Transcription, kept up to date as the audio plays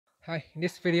Hi, in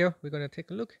this video we're going to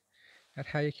take a look at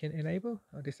how you can enable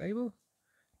or disable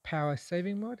power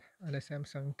saving mode on the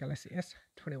Samsung Galaxy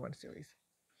S21 series.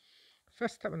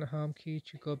 First, tap on the home key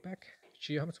to go back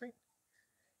to your home screen,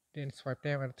 then swipe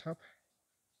down at the top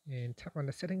and tap on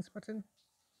the settings button.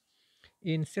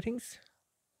 In settings,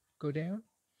 go down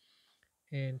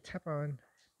and tap on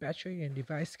battery and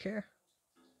device care.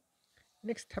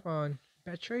 Next, tap on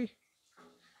battery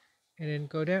and then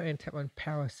go down and tap on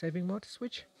power saving mode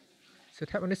switch. So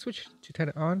tap on this switch to turn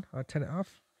it on or turn it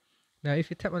off. Now if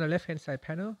you tap on the left hand side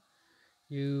panel,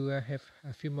 you have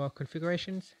a few more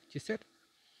configurations to set,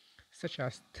 such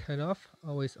as turn off,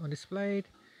 always on displayed.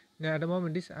 Now at the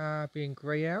moment these are being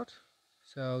grayed out,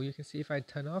 so you can see if I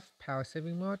turn off power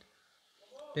saving mode,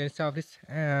 then some of these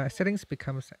settings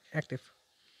becomes active,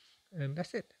 and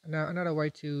that's it. Now another way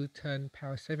to turn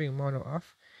power saving mode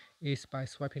off is by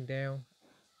swiping down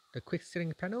the quick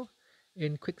setting panel.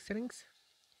 In quick settings,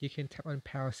 you can tap on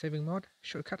power saving mode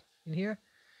shortcut in here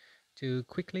to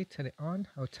quickly turn it on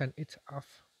or turn it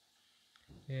off.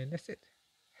 And that's it.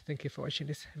 Thank you for watching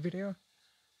this video.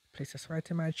 Please subscribe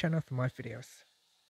to my channel for more videos.